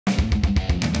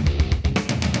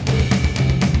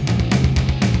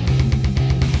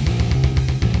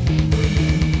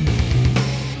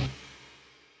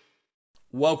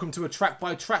Welcome to a track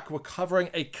by track. We're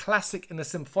covering a classic in the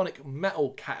symphonic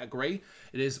metal category.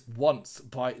 It is Once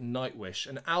by Nightwish,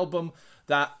 an album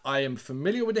that I am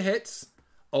familiar with the hits.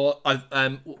 Well,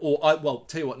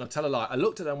 tell you what, no, tell a lie. I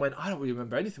looked at it and went, I don't really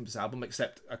remember anything from this album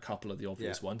except a couple of the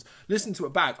obvious ones. Listened to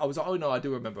it back, I was like, oh no, I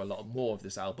do remember a lot more of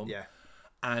this album. Yeah.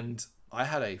 And I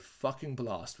had a fucking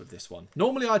blast with this one.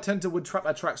 Normally, I tend to, with track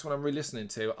by tracks when I'm re-listening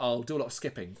to, I'll do a lot of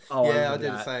skipping. Oh, yeah, I do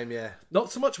the same, yeah.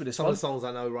 Not so much with this one. Some of the songs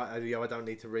I know, right, I don't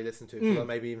need to re-listen to, because I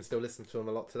maybe even still listen to them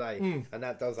a lot today. And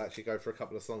that does actually go for a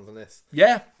couple of songs on this.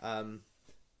 Yeah.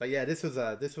 But yeah, this was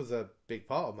a big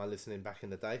part of my listening back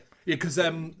in the day. Yeah, because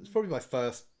it's probably my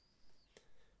first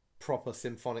proper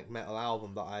symphonic metal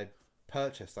album that I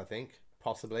purchased, I think,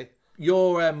 possibly.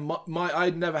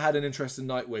 I'd never had an interest in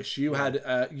Nightwish.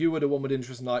 You were the one with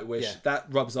interest in Nightwish. Yeah. That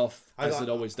rubs off as it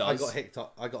always does.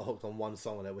 I got hooked on one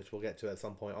song on it, which we'll get to at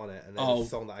some point on it, and there's a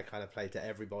song that I kind of played to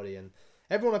everybody, and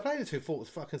everyone I played it to thought it was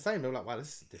fucking same. They were like, "Wow,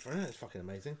 this is different. It's fucking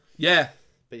amazing." Yeah.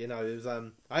 But you know, it was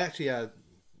I actually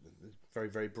very,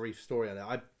 very brief story on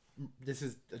it. This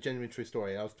is a genuine true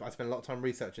story. I spent a lot of time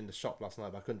researching the shop last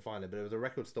night, but I couldn't find it. But it was a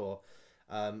record store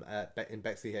in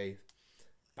Bexley Heath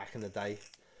back in the day.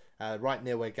 Right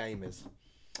near where Game is.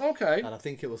 Okay. And I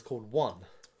think it was called One.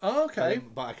 Oh, okay.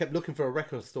 But I kept looking for a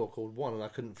record store called One and I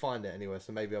couldn't find it anywhere,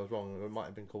 so maybe I was wrong. It might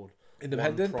have been called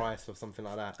Independent? One Price or something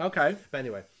like that. Okay. But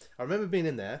anyway, I remember being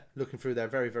in there, looking through their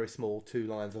very, very small 2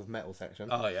 lines of metal section.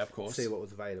 Oh, yeah, of course. To see what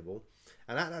was available.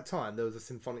 And at that time, there was a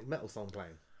symphonic metal song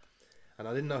playing. And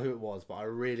I didn't know who it was, but I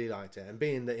really liked it. And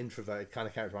being the introverted kind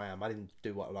of character I am, I didn't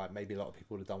do what like maybe a lot of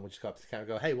people would have done, which is go up to the camera and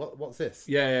go, "Hey, what's this?"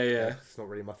 Yeah. It's not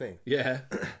really my thing. Yeah.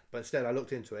 But instead, I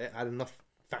looked into it. I had enough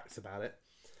facts about it.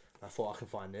 I thought I can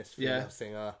find this female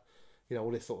singer,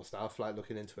 all this sort of stuff. Like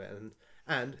looking into it,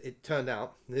 and it turned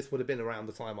out this would have been around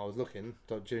the time I was looking,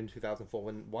 June 2004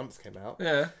 when Once came out.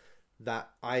 Yeah.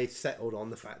 That I settled on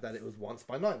the fact that it was Once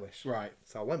by Nightwish. Right.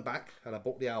 So I went back and I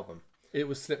bought the album. It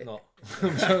was Slipknot.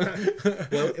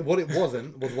 Well, what it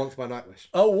wasn't was Once by Nightwish.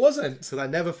 Oh, it wasn't? Because I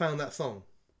never found that song.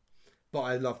 But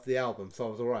I loved the album, so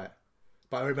I was alright.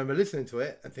 But I remember listening to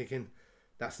it and thinking,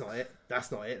 that's not it.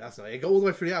 It got all the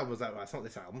way through the album. I was like, well, it's not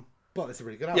this album. But it's a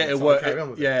really good album. Yeah, it so worked. I carry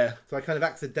on with it. So I kind of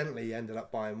accidentally ended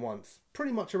up buying Once.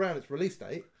 Pretty much around its release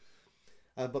date.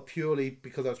 But purely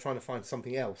because I was trying to find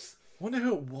something else. I wonder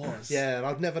who it was. Yeah, and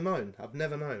I've never known.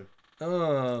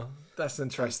 Oh, that's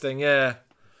interesting, yeah.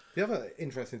 The other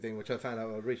interesting thing, which I found out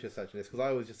while researching this, because I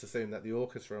always just assumed that the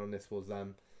orchestra on this was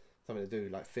something to do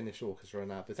like Finnish orchestra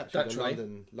and that, but it's actually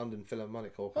the London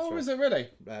Philharmonic Orchestra. Oh, is it really?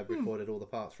 Recorded all the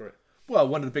parts for it. Well,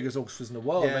 one of the biggest orchestras in the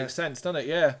world. Yeah. Makes sense, doesn't it?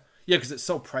 Yeah, because it's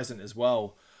so present as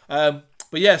well. But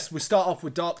yes, we start off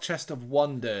with Dark Chest of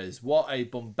Wonders. What a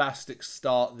bombastic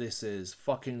start this is.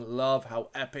 Fucking love how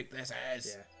epic this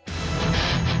is. Yeah.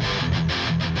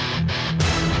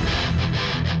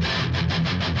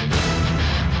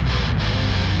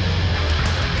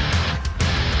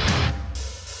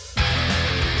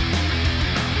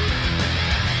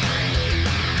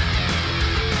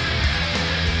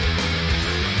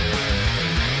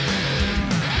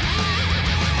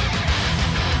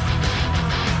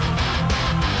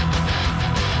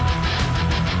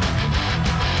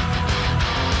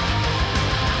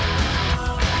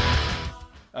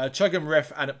 Chugging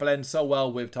riff, and it blends so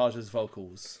well with Taja's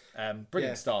vocals.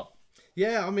 Brilliant start.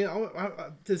 Yeah, I mean,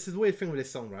 this is a weird thing with this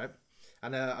song, right?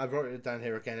 And I wrote it down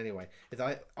here again anyway. Is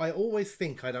I always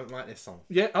think I don't like this song.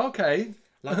 Yeah, okay.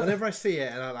 Like whenever I see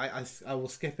it, and I will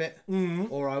skip it,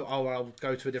 or I'll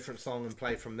go to a different song and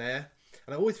play from there.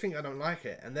 And I always think I don't like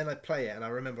it, and then I play it, and I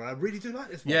remember I really do like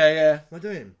this one. Yeah. What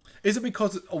am I doing? Is it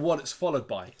because of what it's followed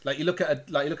by? Like you're looking at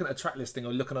a track listing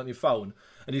or looking on your phone,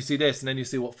 and you see this, and then you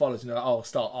see what follows, and you're like, oh, I'll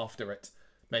start after it,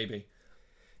 maybe.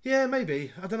 Yeah,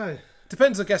 maybe. I don't know.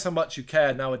 Depends, I guess, how much you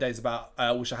care nowadays about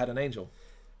 "I Wish I Had an Angel,"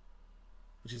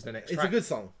 which is the next track. It's a good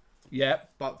song. Yeah.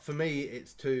 But for me,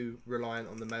 it's too reliant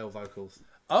on the male vocals.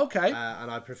 Okay.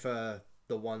 And I prefer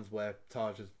the ones where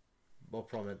Taj is more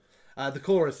prominent. The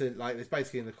chorus, it's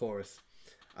basically in the chorus.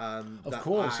 Of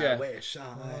course, yeah.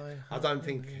 I don't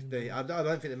think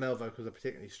the male vocals are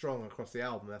particularly strong across the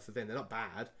album. That's the thing. They're not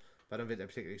bad, but I don't think they're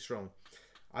particularly strong.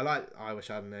 I like I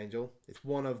Wish I Had an Angel. It's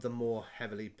one of the more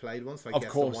heavily played ones. So I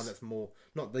guess the one that's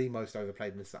not the most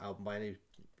overplayed in this album by any.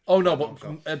 Oh no, but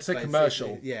I'd say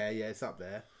commercial. It's up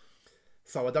there.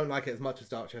 So I don't like it as much as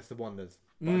Dark Chest of Wonders,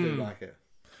 but I do like it.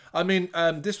 I mean,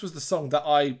 this was the song that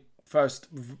I first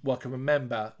can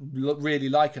remember really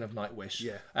liking of Nightwish.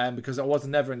 Yeah. Because I was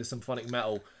never into symphonic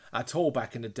metal at all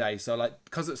back in the day. So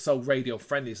because it's so radio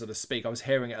friendly, so to speak, I was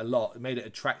hearing it a lot. It made it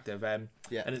attractive. And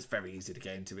it's very easy to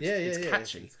get into. It's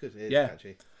catchy. It's good.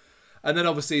 It's And then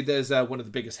obviously there's one of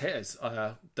the biggest hitters,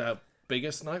 the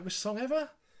biggest Nightwish song ever.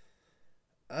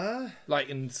 Like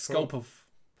in scope of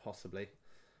possibly,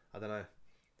 I don't know.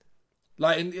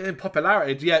 Like in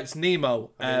popularity, yeah, it's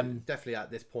Nemo. I mean, definitely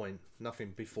at this point,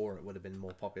 nothing before it would have been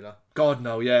more popular. God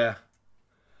no, yeah.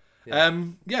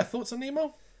 Yeah, thoughts on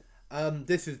Nemo?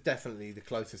 This is definitely the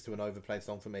closest to an overplayed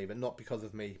song for me, but not because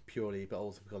of me purely, but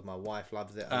also because my wife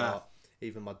loves it a lot.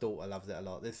 Even my daughter loves it a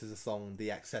lot. This is a song,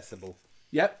 the accessible.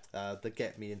 Yep. The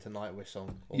Get Me Into Nightwish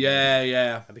song.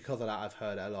 Yeah. And because of that, I've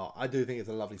heard it a lot. I do think it's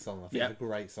a lovely song. I think it's a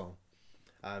great song.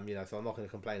 You know, so I'm not going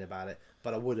to complain about it.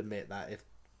 But I would admit that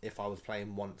if I was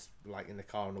playing once, like in the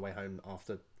car on the way home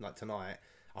after, like tonight,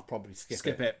 I'll probably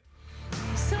skip it.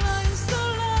 Science the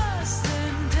last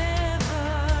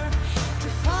endeavor to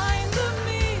find the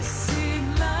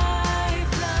missing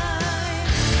lifeline.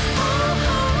 Oh,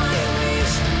 how I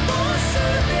wish for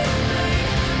soothing rain.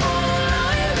 All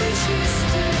I wish is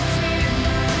to dream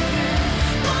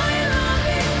again. My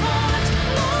loving heart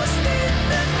lost in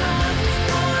the dark.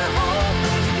 For hope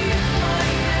would give my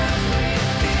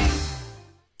everything.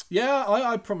 Yeah,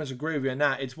 I pretty much agree with you on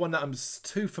that. It's one that I'm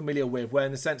too familiar with, where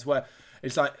in the sense where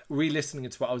it's like re-listening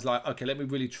to it, I was like, okay, let me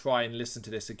really try and listen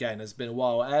to this again. It's been a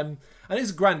while. And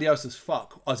it's grandiose as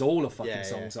fuck, as all the fucking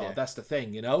songs are. That's the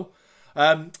thing, you know?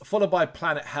 Followed by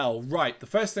Planet Hell. Right, the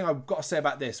first thing I've got to say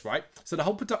about this, right? So the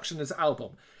whole production of this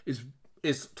album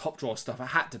is top drawer stuff. It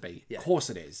had to be. Yeah. Of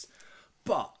course it is.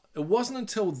 But it wasn't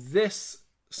until this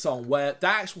song where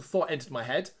that actual thought entered my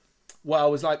head, where I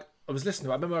was listening to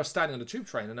it. I remember I was standing on the tube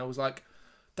train and I was like,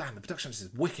 damn, the production of this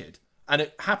is wicked. And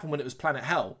it happened when it was Planet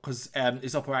Hell, because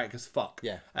it's operatic as fuck.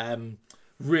 Yeah.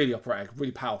 Really operatic,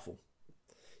 really powerful.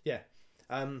 Yeah.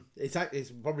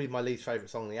 It's probably my least favourite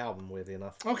song on the album, weirdly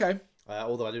enough. Okay.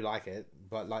 Although I do like it,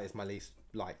 but like it's my least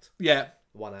liked. Yeah.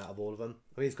 One out of all of them.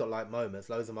 I mean, it's got like moments,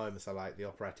 loads of moments I like. The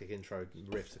operatic intro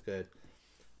riffs are good.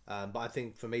 But I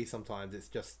think for me sometimes it's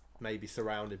just maybe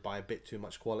surrounded by a bit too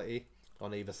much quality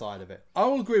on either side of it. I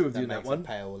will agree with you on that makes one. It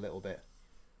pale a little bit.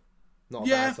 Not a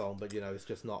bad song, but you know, it's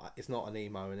just not. It's not an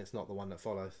emo, and it's not the one that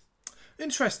follows.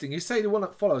 Interesting. You say the one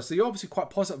that follows, so you're obviously quite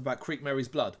positive about Creek Mary's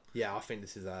Blood. Yeah, I think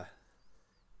this is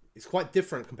it's quite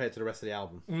different compared to the rest of the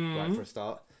album. Right for a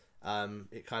start,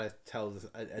 it kind of tells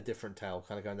a different tale,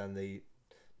 kind of going down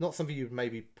not something you'd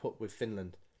maybe put with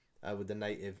Finland, with the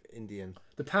native Indian.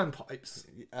 The panpipes.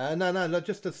 No,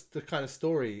 just the kind of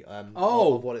story of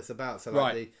what it's about. So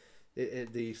like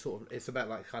it's about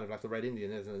like kind of like the Red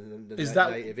Indian, isn't it? Is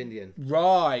that native Indian?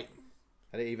 Right.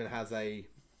 And it even has a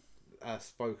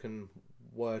spoken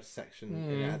word section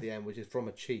in it at the end, which is from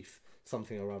a chief,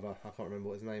 something or other. I can't remember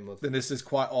what his name was. Then this is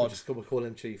quite odd. We call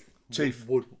him Chief. Chief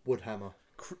Woodhammer.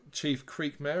 Chief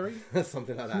Creek Mary.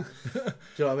 Something like that. Do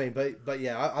you know what I mean? But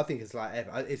yeah, I think it's like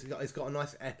it's got a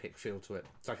nice epic feel to it.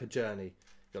 It's like a journey.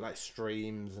 You've got like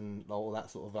streams and all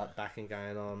that sort of like backing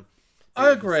going on.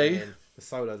 I agree. The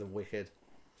solos are wicked.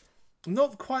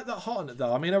 Not quite that hot on it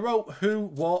though. I mean, I wrote who,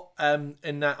 what,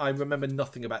 in that I remember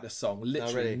nothing about this song.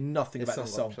 Literally nothing about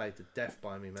this song. Got played to death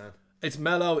by me, man. It's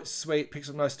mellow, it's sweet, picks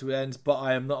up nice to ends, but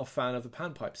I am not a fan of the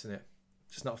panpipes in it.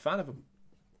 Just not a fan of them.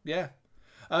 Yeah.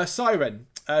 Siren,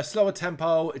 slower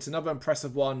tempo. It's another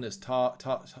impressive one. There's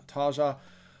Tarja.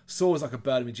 Soars like a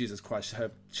bird. I mean, Jesus Christ,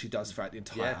 she does throughout the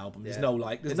entire album. There's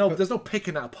no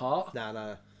picking that apart.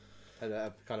 No. And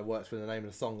it kind of works with the name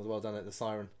of the song as well, doesn't it? The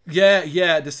Siren.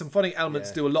 Yeah. There's some funny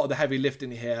elements do a lot of the heavy lifting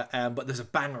here, but there's a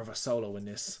banger of a solo in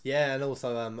this. Yeah, and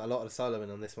also a lot of the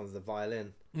soloing on this one's the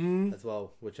violin as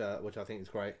well, which I think is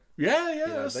great. Yeah. You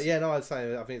know, but yeah, no, I'd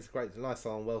say I think it's great, nice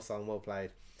song, well sung, well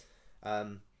played.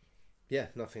 Yeah,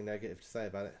 nothing negative to say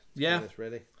about it. Yeah,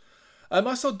 really.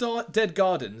 I saw Dead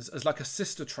Gardens as like a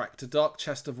sister track to Dark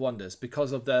Chest of Wonders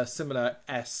because of the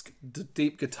similar-esque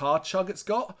deep guitar chug it's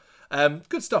got.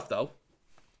 Good stuff though.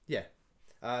 Yeah.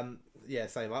 Yeah,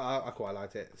 same. I quite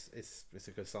liked it. It's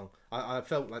a good song. I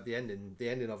felt like the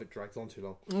ending of it drags on too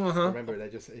long. I remember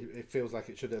it feels like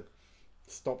it should have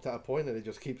stopped at a point and it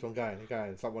just keeps on going and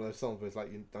going. It's like one of those songs where it's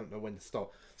like you don't know when to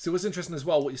stop. So what's interesting as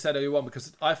well, what you said earlier on,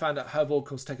 because I found that her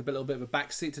vocals take a little bit of a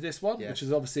backseat to this one, which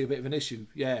is obviously a bit of an issue.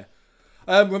 Yeah.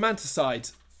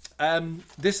 Romanticide.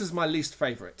 This is my least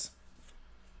favourite.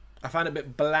 I found it a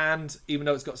bit bland, even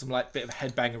though it's got some like bit of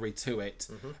headbangery to it.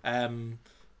 I'm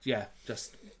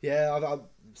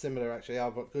similar actually.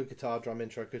 I've got good guitar, drum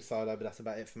intro, good solo, but that's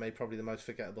about it for me. Probably the most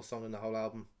forgettable song in the whole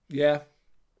album. Yeah.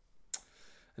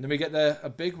 And then we get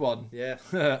a big one. Yeah.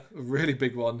 A really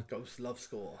big one. Ghost Love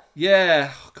Score.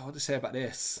 Yeah. Oh, God, what to say about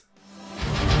this?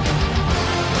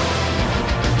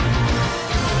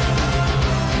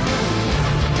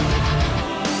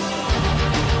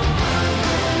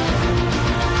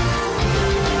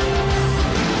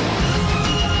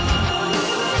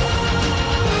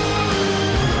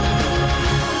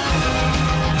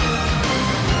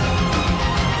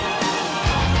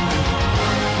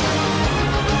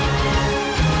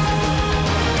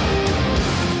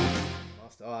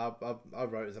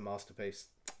 is a masterpiece.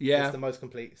 Yeah. It's the most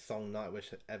complete song Nightwish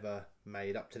had ever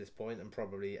made up to this point, and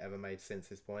probably ever made since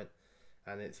this point.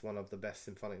 And it's one of the best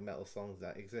symphonic metal songs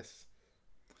that exists.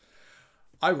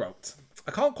 I wrote,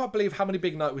 I can't quite believe how many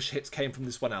big Nightwish hits came from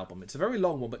this one album. It's a very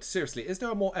long one, but seriously, is there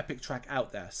a more epic track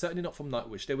out there? Certainly not from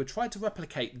Nightwish. They would try to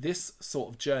replicate this sort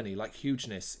of journey, like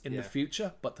Hugeness, in the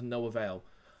future, but to no avail.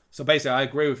 So basically, I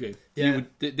agree with you. Yeah.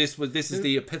 This is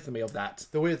the epitome of that.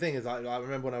 The weird thing is, I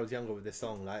remember when I was younger with this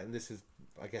song, like, and this is,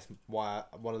 I guess, why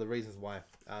one of the reasons why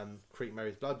Creek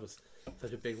Mary's Blood was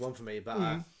such a big one for me. But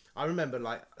I remember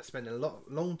like spending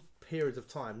long periods of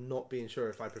time not being sure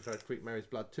if I preferred Creek Mary's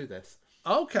Blood to this.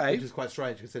 Okay. Which is quite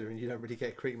strange considering you don't really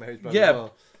get Creek Mary's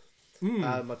Blood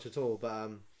much at all.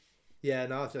 But yeah,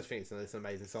 no, I just think it's an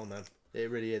amazing song, man. It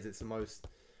really is. It's the most,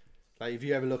 like, if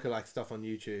you ever look at like stuff on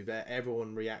YouTube,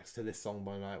 everyone reacts to this song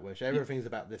by Nightwish. Everything's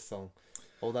about this song.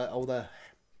 All the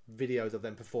videos of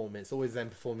them performing, it's always them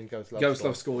performing Ghost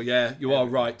Love Score. Yeah, you are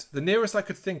right. The nearest I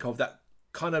could think of that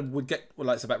kind of would get, well,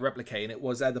 like it's about replicating it,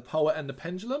 was The Poet and the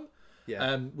Pendulum.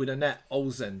 Yeah. With Annette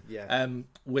Olsen. Yeah.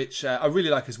 Which I really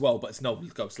like as well, but it's no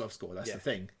Ghost Love Score. That's the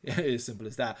thing. It's as simple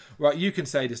as that. Right, you can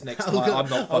say this next time. I'm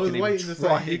not fucking I was waiting even to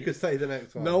trying. say you could say the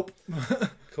next one. Nope.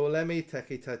 Kolemi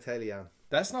Teki Titelian.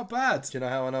 That's not bad. Do you know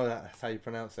how I know that? That's how you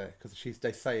pronounce it, because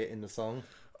they say it in the song.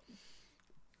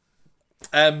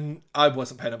 I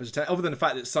wasn't paying up attention, other than the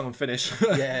fact that it's sung and finished.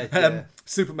 Yeah.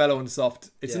 Super mellow and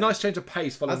soft. It's a nice change of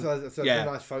pace. It's a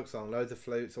nice folk song. Loads of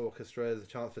flutes, orchestras, a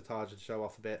chance for Taj to show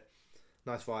off a bit.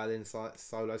 Nice violin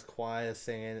solos, choirs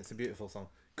singing. It's a beautiful song.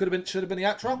 Should have been the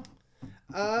outro.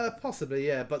 Possibly,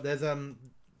 yeah. But there's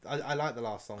I like the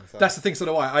last song. So. That's the thing. So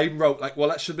do I. I even wrote like, well,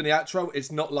 that should have been the outro.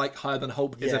 It's not like Higher Than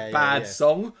Hope is a bad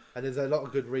song. And there's a lot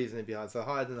of good reasoning behind. So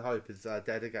Higher Than Hope is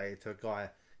dedicated to a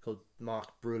guy called Mark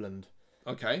Bruland.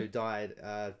 Okay. Who died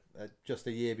just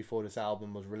a year before this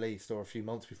album was released, or a few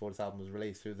months before this album was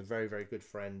released. Who was a very, very good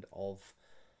friend of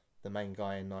the main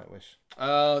guy in Nightwish.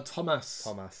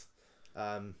 Thomas.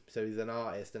 So he's an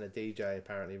artist and a DJ,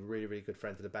 apparently, really, really good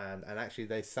friend to the band, and actually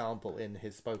they sample in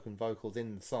his spoken vocals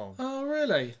in the song. Oh,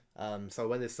 really? So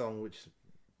when this song,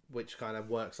 which kind of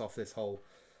works off this whole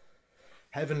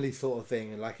heavenly sort of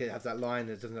thing, and like it has that line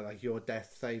that doesn't it, like, your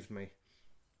death saved me.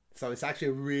 So it's actually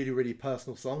a really, really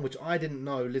personal song, which I didn't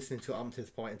know listening to it up to this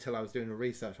point until I was doing the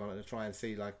research on it to try and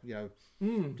see, like, you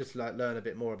know, just like learn a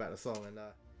bit more about the song. And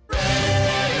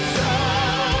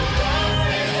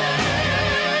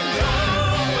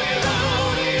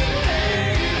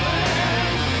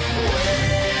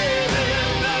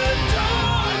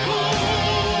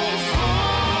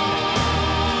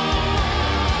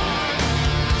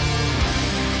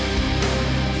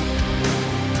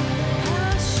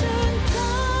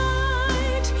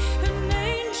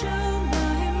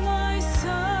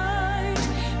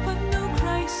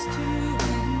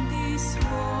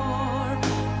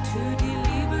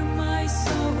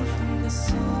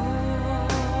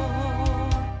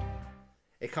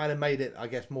it kind of made it, I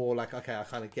guess, more like, okay, I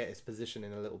kind of get its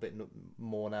positioning a little bit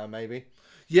more now, maybe.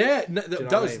 Yeah, it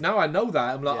does. I mean? Now I know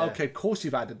that. I'm like, okay, of course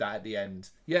you've added that at the end.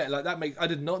 Yeah, like that makes. I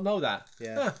did not know that.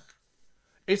 Yeah.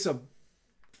 It's a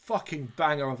fucking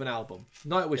banger of an album.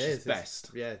 Nightwish is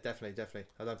best. Yeah, definitely.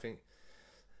 I don't think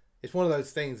it's one of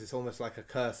those things. It's almost like a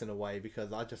curse in a way,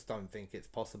 because I just don't think it's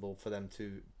possible for them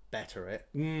to better it.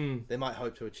 They might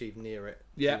hope to achieve near it.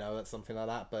 Yeah, you know, at something like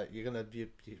that. But you're gonna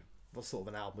what sort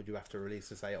of an album would you have to release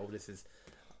to say, oh, this is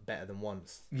better than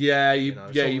Once? Yeah,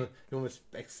 you almost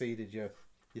exceeded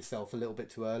yourself a little bit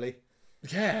too early.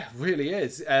 Yeah, it really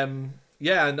is.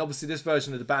 Yeah, and obviously this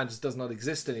version of the band just does not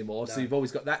exist anymore, so you've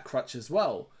always got that crutch as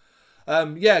well.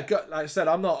 Like I said,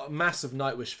 I'm not a massive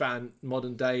Nightwish fan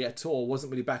modern day at all. Wasn't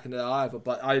really back in the day either,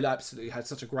 but I absolutely had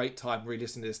such a great time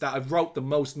re-listening to this. That I wrote the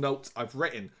most notes I've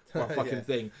written for a fucking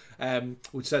thing,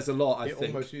 which says a lot, I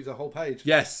think. Almost use a whole page.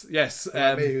 Yes.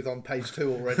 Like me, who's on page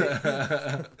 2 already.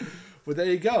 Well, there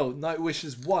you go.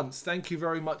 Nightwish's Once. Thank you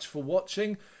very much for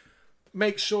watching.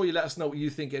 Make sure you let us know what you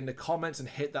think in the comments and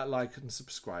hit that like and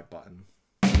subscribe button.